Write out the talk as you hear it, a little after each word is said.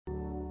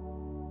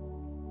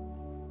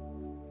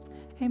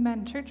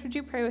Amen. Church, would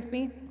you pray with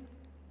me?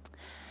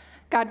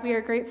 God, we are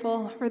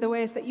grateful for the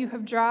ways that you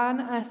have drawn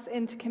us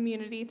into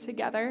community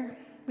together.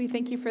 We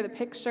thank you for the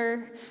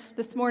picture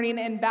this morning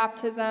in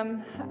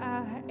baptism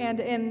and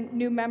in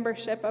new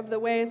membership of the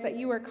ways that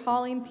you are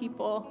calling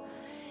people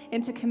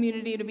into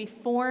community to be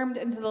formed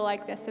into the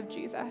likeness of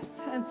Jesus.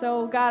 And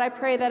so, God, I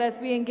pray that as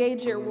we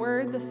engage your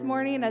word this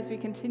morning, as we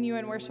continue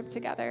in worship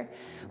together,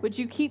 would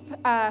you keep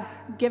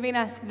giving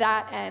us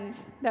that end,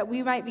 that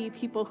we might be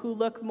people who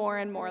look more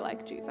and more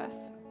like Jesus.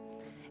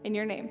 In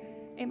your name,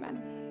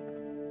 amen.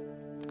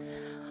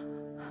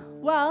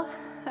 Well,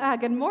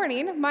 good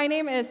morning. My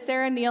name is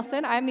Sarah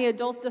Nielsen. I'm the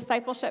adult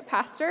discipleship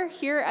pastor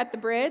here at the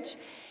Bridge.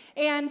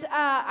 And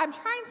I'm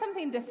trying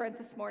something different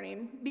this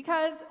morning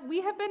because we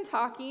have been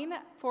talking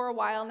for a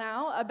while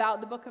now about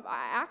the book of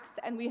Acts,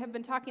 and we have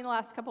been talking the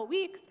last couple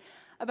weeks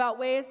about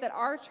ways that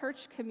our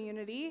church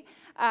community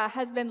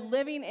has been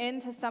living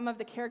into some of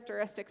the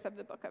characteristics of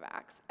the book of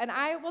Acts. And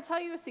I will tell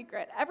you a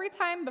secret. Every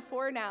time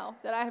before now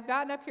that I have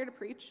gotten up here to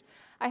preach,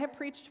 I have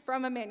preached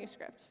from a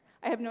manuscript.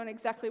 I have known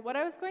exactly what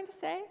I was going to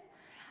say.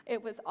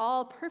 It was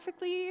all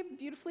perfectly,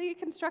 beautifully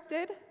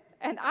constructed.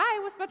 And I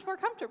was much more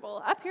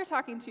comfortable up here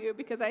talking to you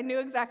because I knew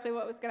exactly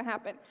what was going to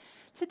happen.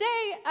 Today,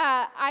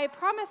 I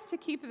promised to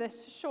keep this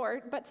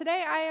short, but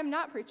today I am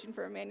not preaching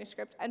from a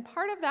manuscript. And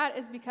part of that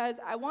is because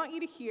I want you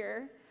to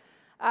hear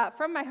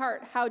from my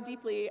heart how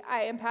deeply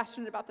I am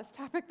passionate about this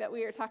topic that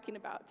we are talking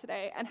about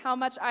today and how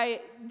much I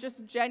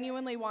just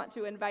genuinely want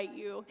to invite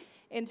you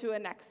into a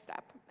next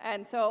step.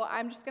 And so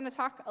I'm just going to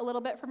talk a little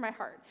bit from my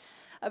heart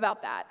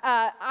about that.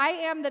 I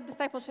am the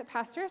discipleship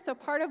pastor, so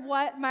part of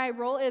what my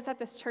role is at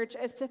this church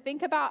is to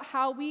think about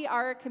how we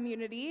are a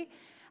community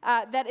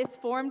that is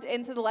formed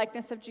into the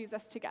likeness of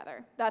Jesus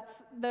together. That's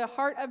the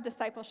heart of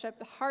discipleship,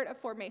 the heart of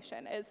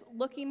formation, is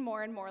looking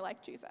more and more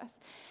like Jesus.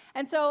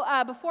 And so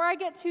before I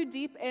get too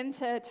deep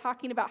into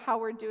talking about how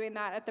we're doing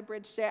that at the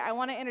Bridge today, I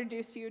want to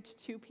introduce you to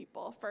two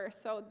people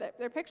first. So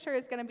their picture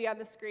is going to be on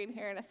the screen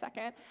here in a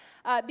second.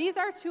 These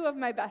are two of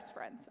my best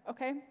friends,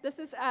 okay? This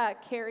is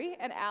Carrie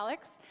and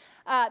Alex.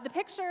 The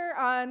picture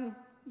on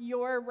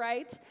your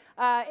right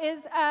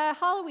is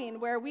Halloween,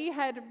 where we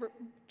had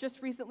just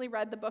recently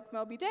read the book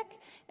Moby Dick,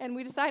 and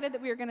we decided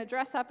that we were going to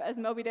dress up as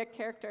Moby Dick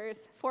characters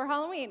for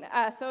Halloween.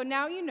 So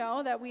now you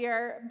know that we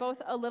are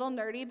both a little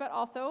nerdy, but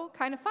also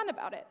kind of fun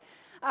about it.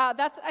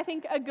 That's, I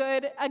think, a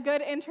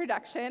good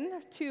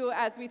introduction to,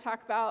 as we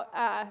talk about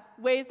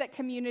ways that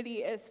community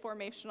is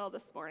formational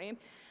this morning.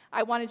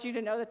 I wanted you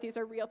to know that these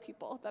are real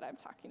people that I'm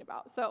talking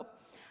about. So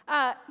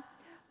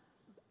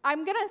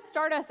I'm going to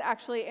start us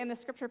actually in the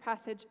scripture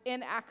passage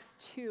in Acts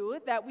 2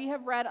 that we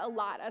have read a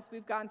lot as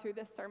we've gone through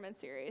this sermon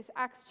series.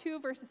 Acts 2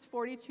 verses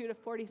 42 to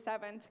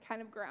 47 to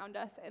kind of ground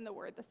us in the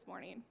word this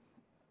morning.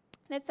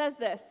 And it says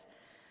this: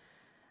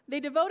 "They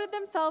devoted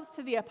themselves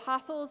to the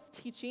apostles'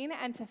 teaching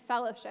and to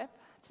fellowship,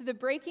 to the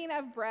breaking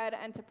of bread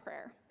and to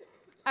prayer.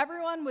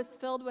 Everyone was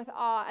filled with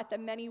awe at the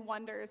many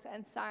wonders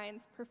and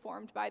signs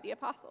performed by the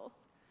apostles.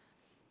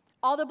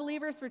 All the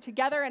believers were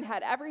together and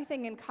had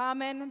everything in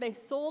common. They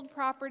sold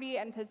property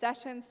and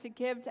possessions to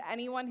give to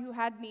anyone who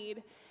had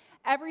need.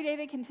 Every day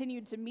they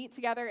continued to meet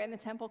together in the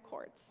temple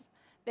courts.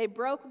 They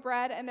broke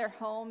bread in their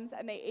homes,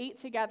 and they ate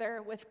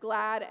together with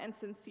glad and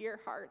sincere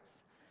hearts,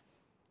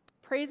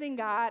 praising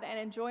God and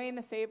enjoying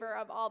the favor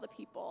of all the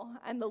people.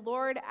 And the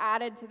Lord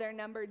added to their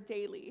number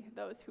daily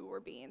those who were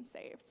being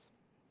saved."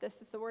 This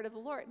is the word of the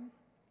Lord.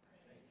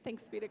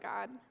 Thanks be to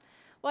God.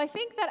 Well, I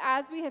think that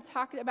as we have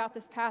talked about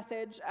this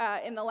passage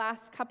in the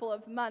last couple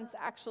of months,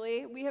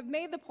 actually, we have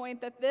made the point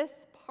that this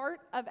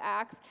part of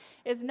Acts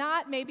is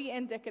not maybe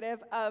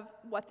indicative of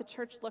what the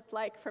church looked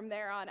like from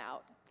there on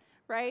out,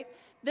 right?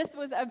 This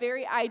was a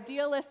very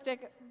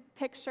idealistic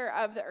picture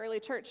of the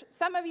early church.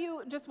 Some of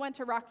you just went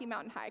to Rocky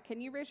Mountain High.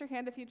 Can you raise your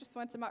hand if you just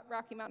went to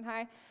Rocky Mountain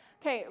High?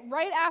 Okay,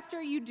 right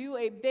after you do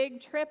a big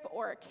trip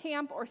or a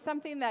camp or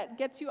something that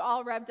gets you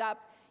all revved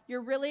up,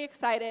 you're really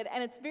excited,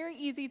 and it's very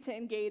easy to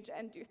engage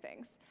and do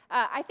things.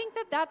 I think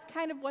that that's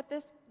kind of what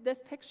this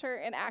picture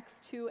in Acts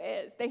 2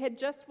 is. They had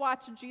just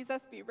watched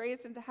Jesus be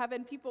raised into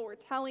heaven. People were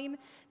telling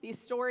these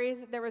stories.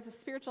 There was a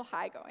spiritual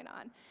high going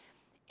on.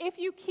 If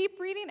you keep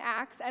reading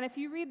Acts, and if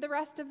you read the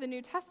rest of the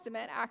New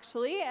Testament,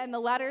 actually, and the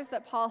letters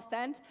that Paul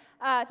sent,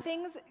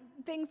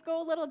 things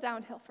go a little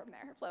downhill from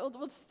there. We'll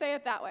just say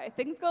it that way.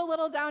 Things go a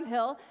little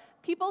downhill.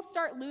 People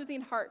start losing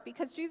heart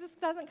because Jesus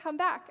doesn't come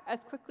back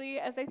as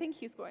quickly as they think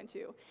he's going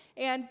to.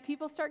 And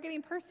people start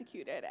getting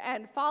persecuted.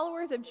 And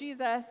followers of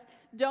Jesus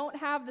don't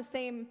have the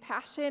same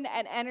passion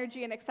and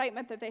energy and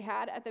excitement that they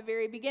had at the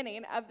very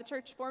beginning of the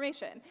church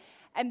formation.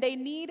 And they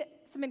need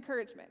some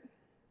encouragement.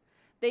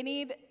 They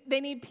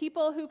need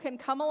people who can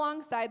come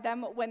alongside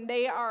them when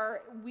they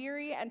are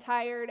weary and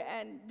tired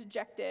and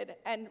dejected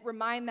and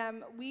remind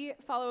them, we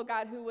follow a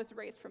God who was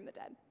raised from the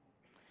dead.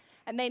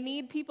 And they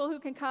need people who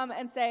can come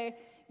and say,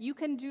 you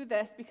can do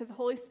this because the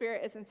Holy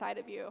Spirit is inside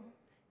of you.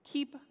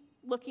 Keep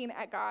looking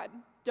at God.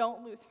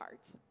 Don't lose heart.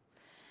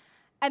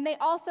 And they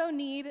also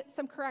need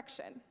some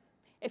correction.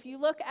 If you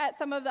look at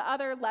some of the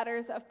other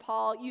letters of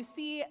Paul, you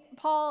see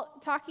Paul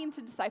talking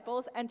to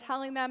disciples and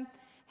telling them,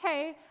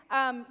 hey,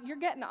 you're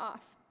getting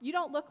off. You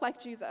don't look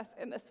like Jesus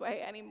in this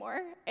way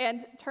anymore,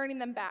 and turning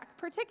them back.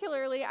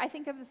 Particularly, I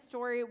think of the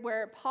story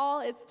where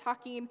Paul is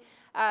talking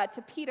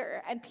to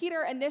Peter, and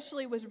Peter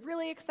initially was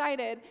really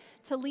excited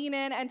to lean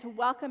in and to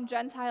welcome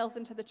Gentiles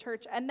into the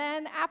church, and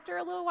then after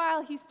a little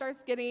while, he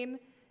starts getting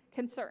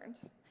concerned,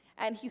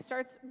 and he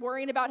starts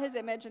worrying about his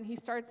image, and he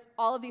starts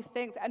all of these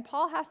things, and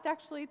Paul has to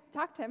actually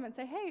talk to him and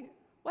say, hey,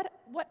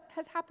 what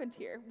has happened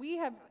here? We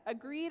have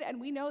agreed, and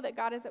we know that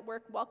God is at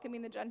work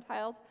welcoming the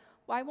Gentiles.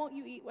 Why won't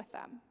you eat with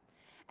them?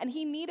 And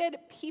he needed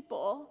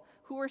people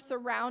who were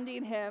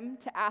surrounding him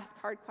to ask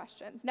hard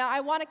questions. Now,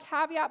 I want to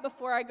caveat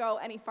before I go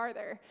any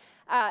farther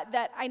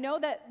that I know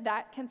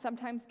that can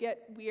sometimes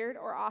get weird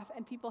or off,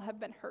 and people have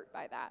been hurt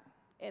by that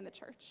in the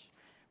church,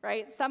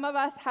 right? Some of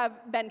us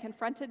have been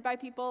confronted by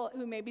people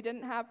who maybe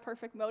didn't have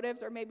perfect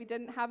motives or maybe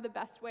didn't have the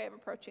best way of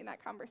approaching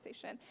that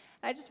conversation. And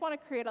I just want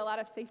to create a lot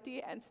of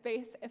safety and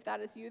space if that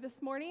is you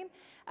this morning.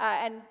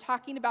 And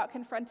talking about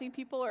confronting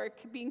people or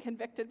being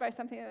convicted by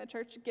something in the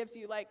church gives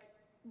you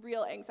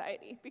real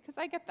anxiety, because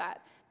I get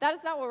that. That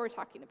is not what we're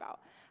talking about.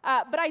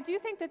 But I do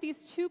think that these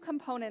two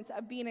components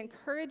of being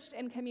encouraged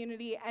in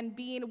community and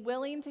being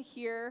willing to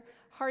hear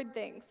hard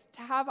things,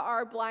 to have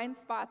our blind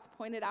spots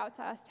pointed out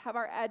to us, to have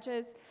our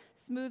edges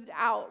smoothed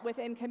out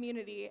within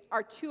community,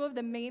 are two of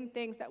the main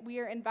things that we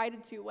are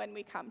invited to when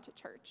we come to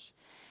church.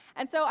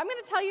 And so I'm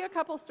going to tell you a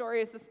couple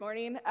stories this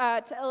morning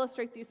to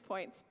illustrate these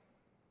points.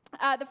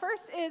 The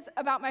first is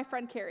about my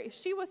friend Carrie.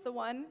 She was the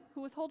one who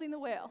was holding the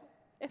whale,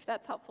 if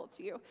that's helpful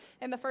to you,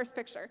 in the first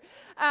picture.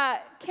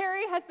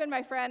 Carrie has been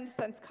my friend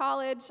since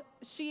college.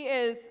 She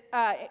is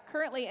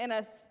currently in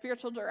a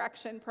spiritual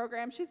direction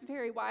program. She's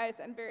very wise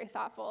and very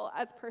thoughtful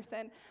as a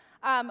person.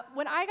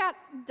 When I got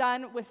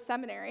done with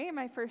seminary,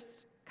 my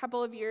first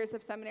couple of years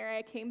of seminary,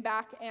 I came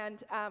back,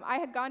 and I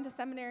had gone to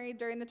seminary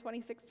during the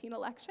 2016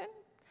 election.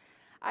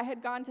 I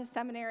had gone to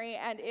seminary,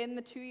 and in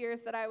the 2 years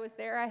that I was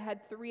there, I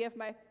had 3 of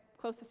my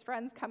closest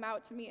friends come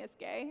out to me as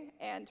gay,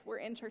 and were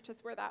in churches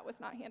where that was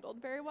not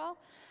handled very well.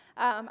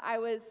 I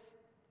was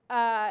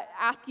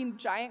asking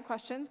giant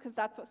questions, because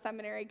that's what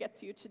seminary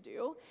gets you to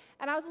do,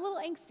 and I was a little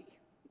angsty.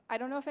 I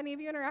don't know if any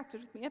of you interacted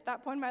with me at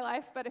that point in my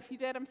life, but if you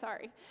did, I'm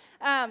sorry.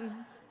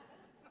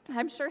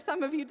 I'm sure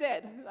some of you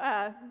did.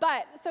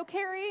 So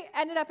Carrie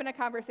ended up in a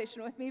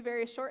conversation with me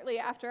very shortly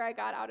after I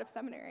got out of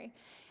seminary,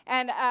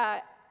 and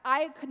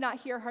I could not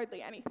hear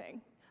hardly anything.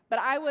 But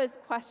I was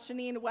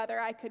questioning whether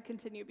I could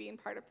continue being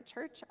part of the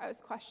church. I was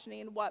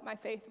questioning what my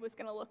faith was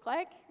going to look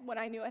like when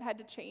I knew it had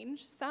to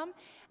change some.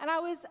 And I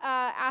was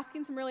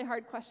asking some really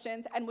hard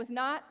questions and was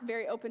not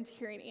very open to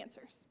hearing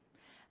answers.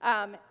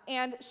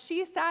 And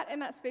she sat in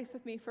that space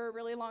with me for a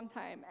really long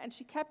time, and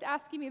she kept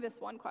asking me this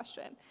one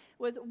question,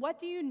 was, what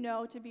do you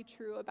know to be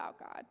true about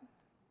God?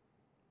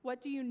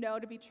 What do you know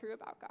to be true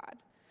about God?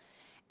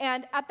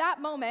 And at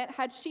that moment,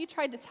 had she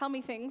tried to tell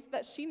me things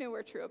that she knew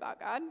were true about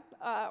God,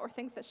 or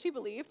things that she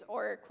believed,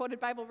 or quoted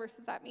Bible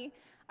verses at me,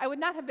 I would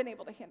not have been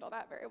able to handle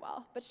that very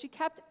well. But she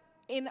kept,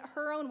 in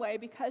her own way,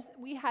 because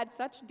we had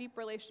such a deep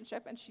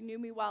relationship and she knew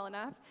me well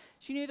enough,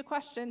 she knew the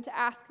question to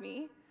ask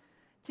me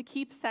to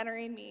keep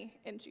centering me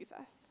in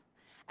Jesus.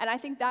 And I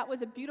think that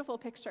was a beautiful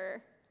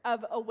picture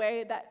of a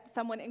way that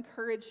someone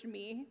encouraged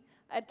me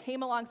and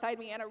came alongside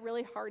me in a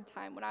really hard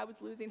time when I was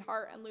losing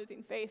heart and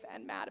losing faith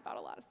and mad about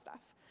a lot of stuff.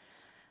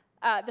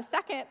 The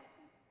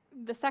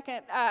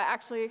second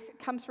actually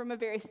comes from a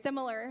very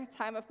similar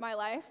time of my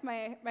life.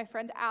 My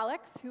friend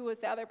Alex, who was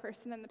the other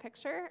person in the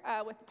picture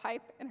with the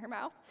pipe in her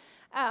mouth,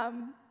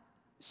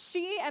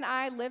 she and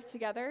I lived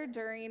together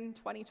during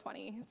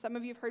 2020. Some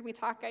of you have heard me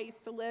talk. I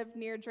used to live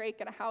near Drake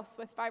in a house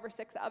with 5 or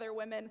 6 other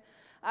women.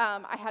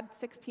 I had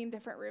 16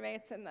 different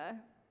roommates in the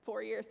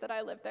 4 years that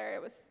I lived there.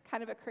 It was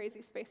kind of a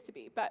crazy space to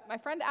be. But my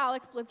friend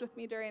Alex lived with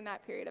me during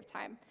that period of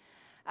time.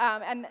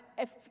 And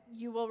if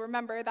you will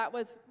remember, that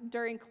was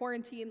during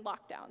quarantine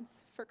lockdowns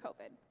for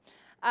COVID.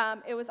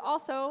 It was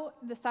also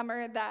the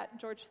summer that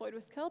George Floyd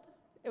was killed.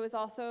 It was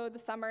also the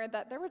summer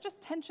that there were just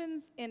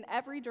tensions in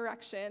every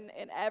direction,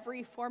 in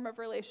every form of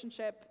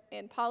relationship,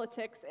 in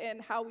politics, in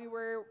how we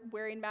were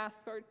wearing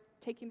masks or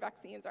taking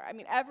vaccines, or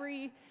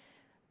every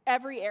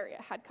area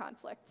had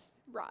conflict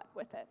wrought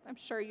with it. I'm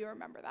sure you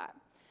remember that.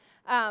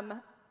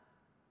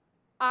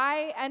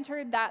 I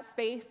entered that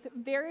space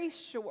very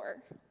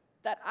sure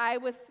that I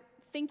was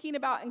thinking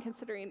about and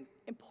considering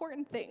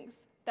important things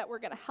that were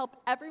going to help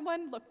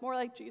everyone look more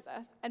like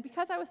Jesus. And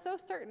because I was so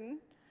certain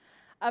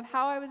of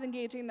how I was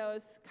engaging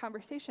those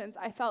conversations,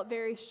 I felt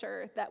very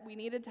sure that we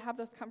needed to have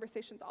those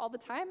conversations all the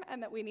time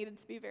and that we needed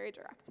to be very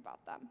direct about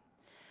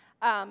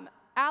them.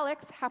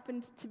 Alex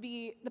happened to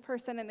be the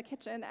person in the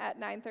kitchen at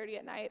 9:30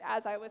 at night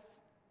as I was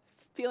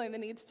feeling the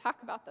need to talk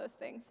about those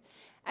things.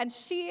 And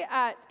she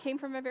came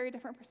from a very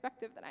different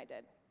perspective than I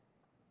did.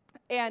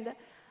 And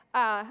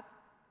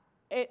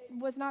it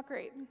was not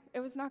great. It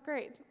was not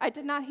great. I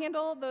did not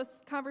handle those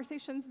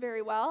conversations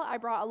very well. I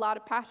brought a lot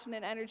of passion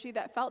and energy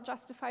that felt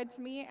justified to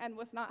me and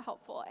was not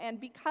helpful. And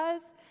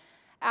because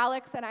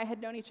Alex and I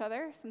had known each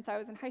other since I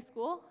was in high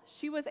school.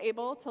 She was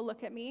able to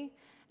look at me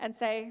and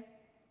say,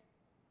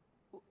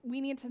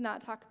 we need to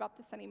not talk about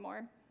this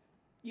anymore.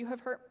 You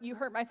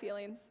hurt my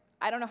feelings.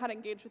 I don't know how to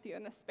engage with you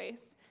in this space,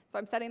 so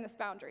I'm setting this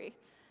boundary.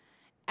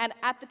 And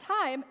at the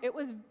time, it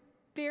was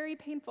very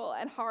painful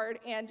and hard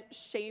and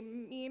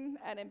shaming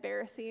and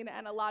embarrassing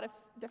and a lot of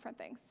different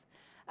things.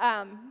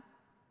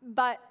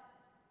 But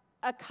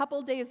a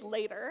couple days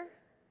later,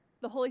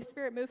 the Holy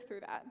Spirit moved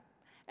through that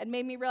and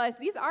made me realize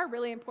these are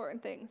really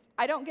important things.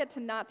 I don't get to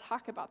not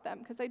talk about them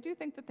because I do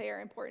think that they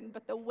are important,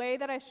 but the way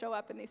that I show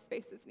up in these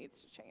spaces needs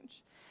to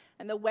change.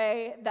 And the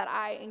way that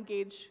I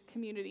engage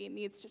community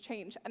needs to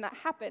change. And that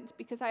happened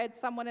because I had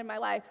someone in my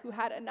life who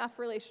had enough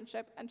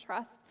relationship and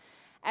trust,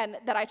 and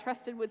that I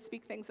trusted would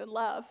speak things in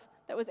love,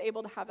 that was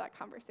able to have that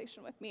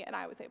conversation with me, and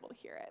I was able to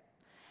hear it.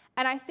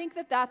 And I think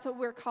that that's what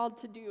we're called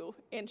to do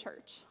in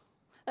church.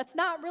 That's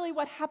not really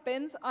what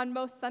happens on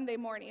most Sunday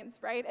mornings,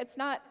 right? It's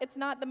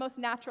not the most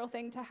natural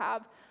thing to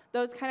have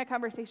those kind of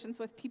conversations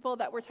with people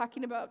that we're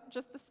talking about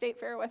just the state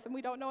fair with and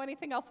we don't know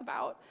anything else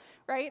about,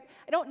 right?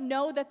 I don't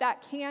know that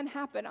that can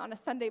happen on a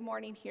Sunday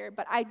morning here,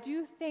 but I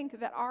do think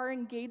that our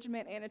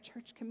engagement in a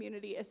church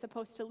community is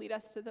supposed to lead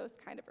us to those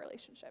kind of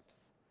relationships.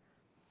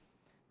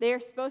 They are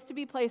supposed to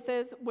be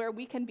places where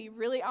we can be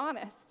really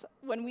honest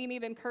when we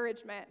need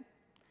encouragement.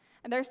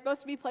 And they're supposed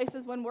to be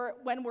places when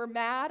we're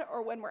mad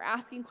or when we're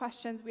asking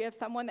questions, we have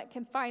someone that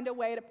can find a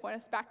way to point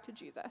us back to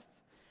Jesus.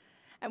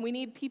 And we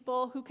need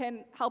people who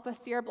can help us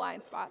see our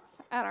blind spots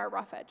and our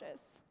rough edges.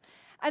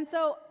 And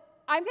so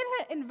I'm going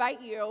to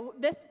invite you,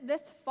 this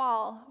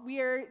fall,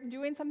 we are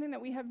doing something that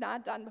we have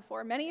not done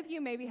before. Many of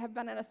you maybe have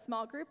been in a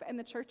small group in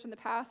the church in the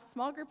past.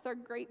 Small groups are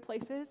great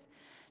places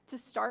to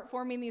start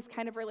forming these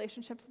kind of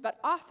relationships, but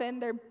often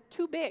they're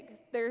too big.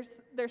 They're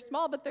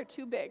small, but they're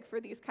too big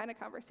for these kind of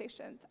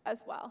conversations as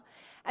well.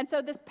 And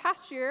so this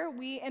past year,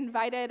 we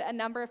invited a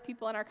number of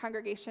people in our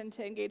congregation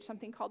to engage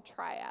something called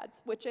triads,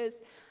 which is,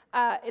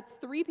 it's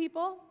 3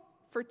 people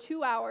for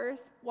 2 hours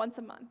once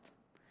a month.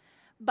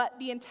 But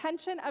the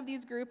intention of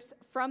these groups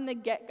from the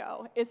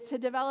get-go is to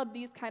develop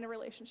these kind of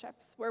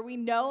relationships where we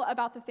know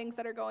about the things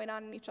that are going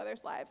on in each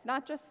other's lives,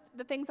 not just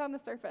the things on the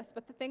surface,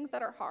 but the things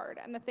that are hard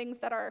and the things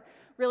that are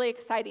really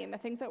exciting, the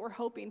things that we're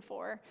hoping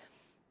for.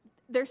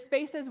 There's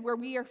spaces where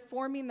we are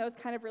forming those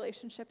kind of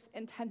relationships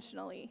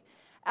intentionally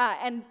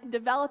and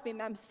developing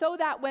them so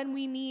that when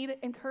we need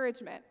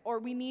encouragement or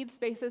we need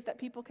spaces that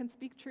people can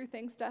speak true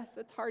things to us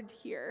that's hard to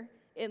hear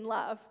in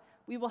love,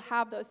 we will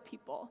have those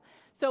people.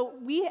 So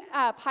we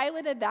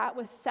piloted that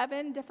with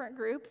 7 different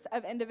groups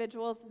of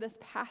individuals this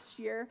past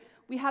year.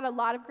 We had a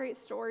lot of great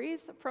stories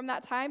from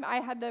that time. I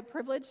had the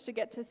privilege to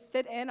get to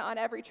sit in on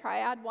every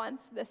triad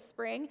once this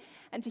spring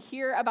and to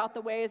hear about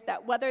the ways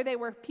that whether they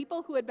were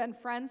people who had been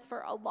friends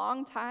for a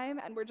long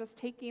time and were just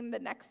taking the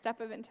next step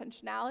of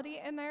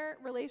intentionality in their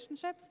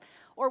relationships,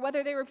 or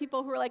whether they were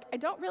people who were like, I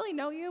don't really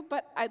know you,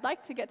 but I'd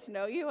like to get to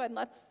know you, and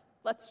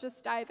let's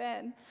just dive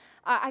in.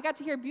 I got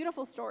to hear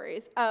beautiful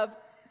stories of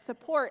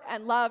support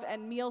and love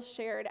and meals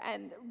shared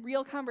and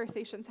real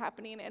conversations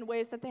happening in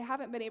ways that they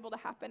haven't been able to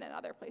happen in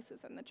other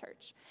places in the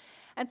church.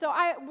 And so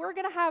we're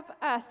going to have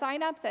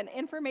sign-ups and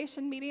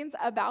information meetings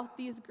about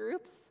these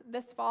groups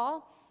this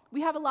fall.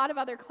 We have a lot of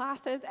other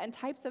classes and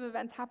types of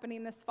events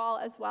happening this fall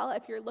as well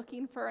if you're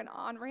looking for an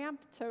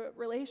on-ramp to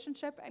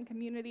relationship and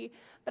community.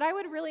 But I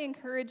would really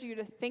encourage you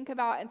to think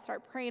about and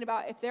start praying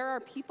about if there are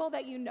people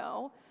that you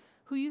know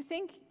who you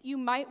think you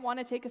might want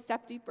to take a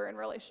step deeper in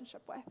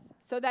relationship with,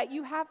 so that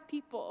you have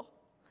people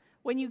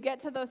when you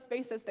get to those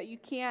spaces that you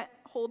can't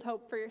hold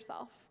hope for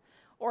yourself,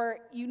 or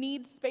you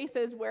need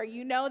spaces where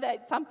you know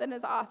that something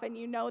is off and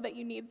you know that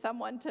you need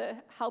someone to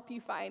help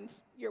you find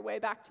your way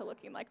back to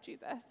looking like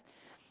Jesus.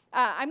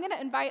 I'm going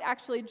to invite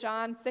actually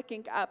John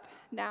Sickink up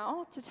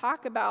now to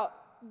talk about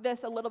this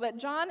a little bit.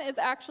 John is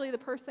actually the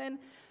person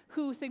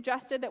who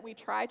suggested that we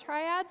try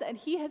triads, and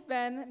he has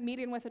been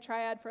meeting with a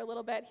triad for a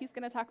little bit. He's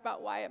going to talk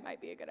about why it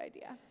might be a good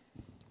idea.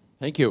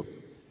 Thank you.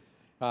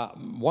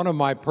 One of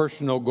my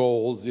personal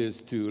goals is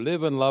to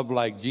live and love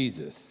like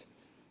Jesus.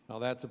 Now,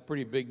 that's a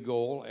pretty big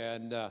goal,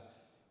 and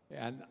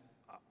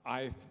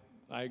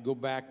I go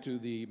back to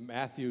the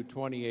Matthew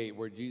 28,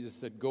 where Jesus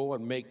said, go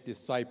and make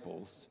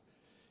disciples.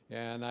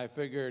 And I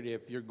figured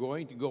if you're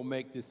going to go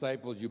make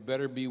disciples, you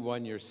better be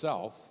one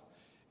yourself.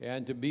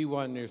 And to be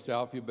one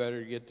yourself, you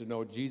better get to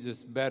know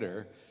Jesus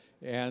better.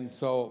 And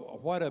so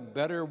what a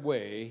better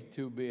way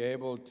to be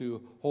able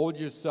to hold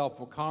yourself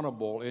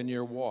accountable in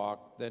your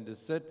walk than to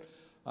sit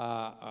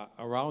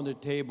around a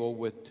table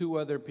with 2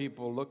 other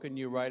people looking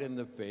you right in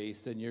the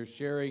face, and you're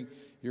sharing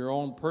your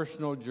own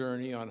personal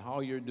journey on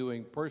how you're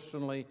doing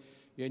personally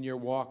in your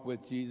walk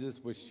with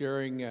Jesus, with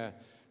sharing,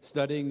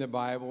 studying the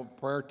Bible,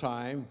 prayer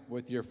time,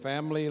 with your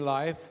family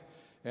life,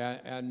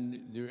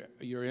 and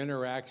your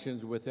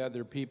interactions with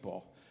other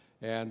people.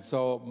 And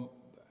so,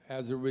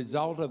 as a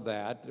result of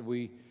that,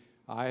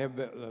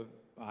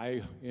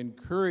 I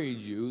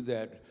encourage you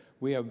that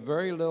we have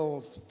very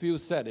few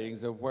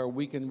settings of where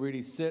we can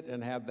really sit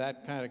and have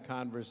that kind of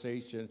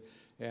conversation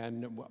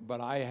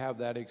But I have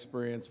that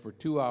experience for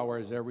 2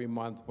 hours every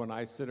month when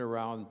I sit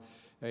around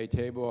a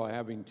table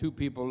having two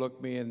people look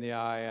me in the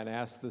eye and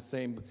ask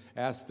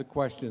the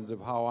questions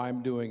of how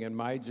I'm doing in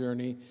my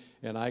journey,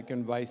 and I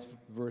can vice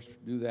versa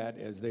do that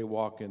as they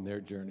walk in their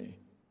journey.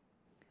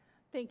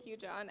 Thank you,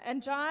 John.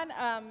 And John,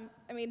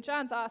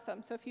 John's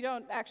awesome. So if you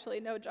don't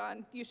actually know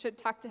John, you should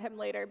talk to him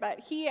later. But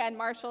he and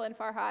Marshall and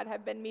Farhad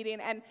have been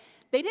meeting, and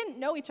they didn't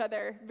know each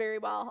other very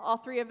well, all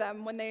three of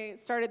them, when they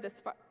started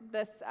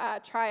this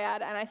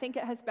triad. And I think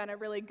it has been a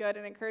really good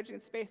and encouraging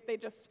space. They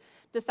just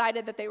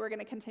decided that they were going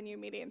to continue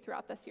meeting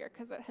throughout this year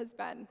because it has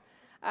been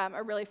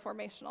a really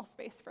formational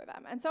space for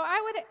them. And so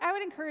I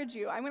would encourage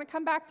you. I'm going to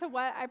come back to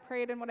what I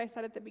prayed and what I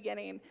said at the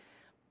beginning.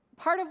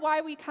 Part of why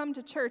we come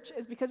to church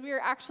is because we are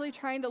actually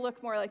trying to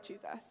look more like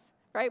Jesus,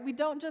 right? We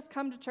don't just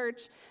come to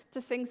church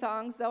to sing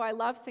songs, though I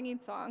love singing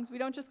songs. We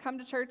don't just come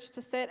to church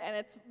to sit, and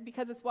it's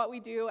because it's what we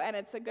do, and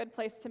it's a good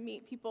place to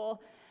meet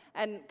people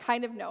and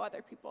kind of know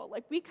other people.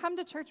 Like, we come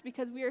to church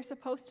because we are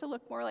supposed to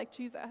look more like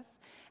Jesus,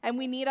 and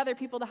we need other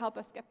people to help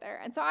us get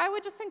there. And so I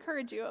would just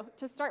encourage you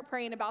to start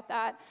praying about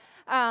that.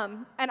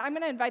 And I'm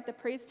going to invite the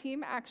praise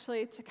team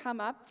actually to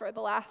come up for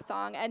the last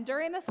song. And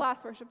during this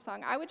last worship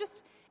song, I would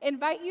just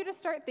invite you to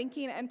start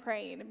thinking and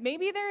praying.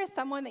 Maybe there is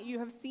someone that you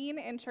have seen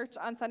in church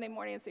on Sunday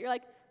mornings that you're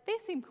like, they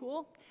seem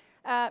cool.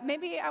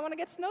 Maybe I want to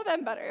get to know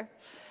them better.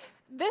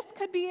 This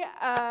could be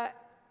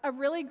a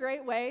really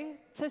great way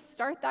to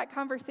start that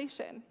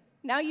conversation.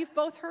 Now you've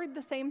both heard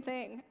the same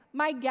thing.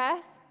 My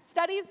guess,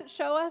 studies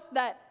show us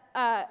that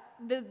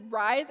the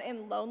rise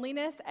in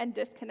loneliness and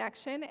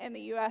disconnection in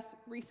the U.S.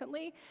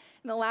 recently,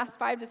 in the last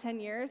 5 to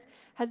 10 years,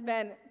 has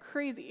been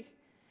crazy.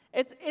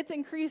 It's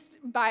increased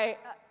by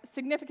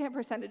significant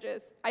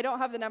percentages. I don't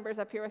have the numbers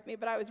up here with me,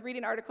 but I was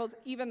reading articles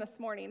even this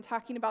morning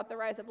talking about the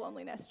rise of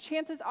loneliness.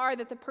 Chances are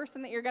that the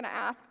person that you're going to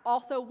ask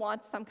also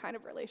wants some kind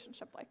of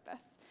relationship like this.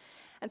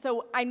 And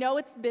so I know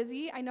it's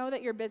busy. I know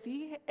that you're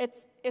busy.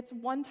 It's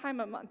one time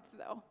a month,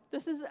 though.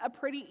 This is a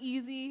pretty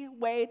easy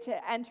way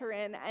to enter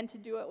in and to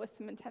do it with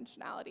some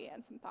intentionality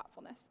and some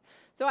thoughtfulness.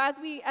 So as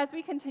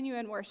we continue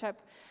in worship,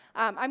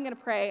 I'm going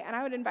to pray, and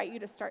I would invite you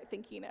to start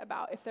thinking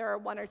about if there are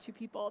one or two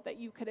people that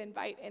you could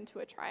invite into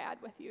a triad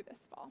with you this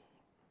fall.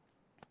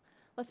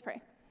 Let's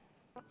pray.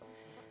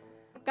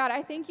 God,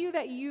 I thank you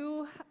that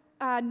you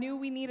knew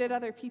we needed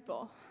other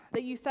people,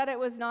 that you said it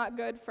was not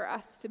good for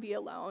us to be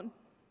alone.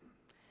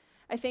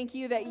 I thank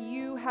you that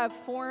you have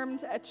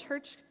formed a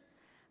church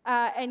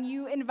and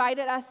you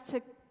invited us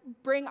to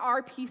bring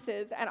our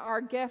pieces and our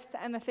gifts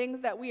and the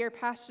things that we are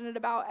passionate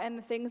about and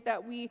the things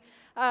that we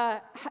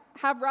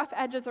have rough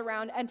edges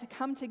around, and to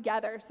come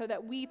together so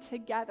that we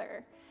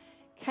together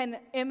can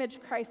image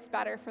Christ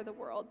better for the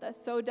world that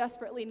so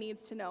desperately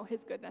needs to know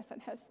his goodness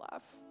and his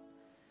love.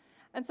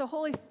 And so,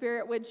 Holy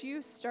Spirit, would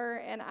you stir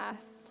in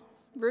us?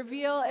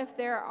 Reveal if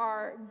there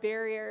are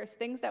barriers,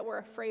 things that we're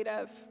afraid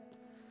of,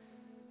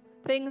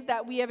 things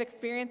that we have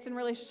experienced in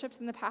relationships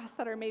in the past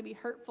that are maybe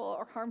hurtful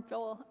or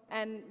harmful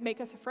and make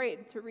us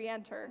afraid to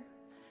re-enter.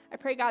 I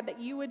pray, God, that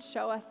you would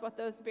show us what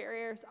those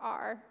barriers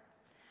are,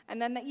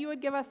 and then that you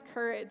would give us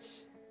courage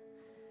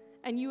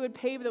and you would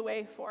pave the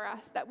way for us,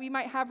 that we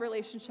might have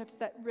relationships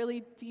that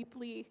really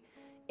deeply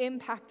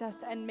impact us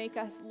and make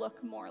us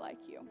look more like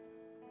you.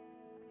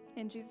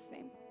 In Jesus'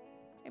 name,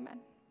 amen.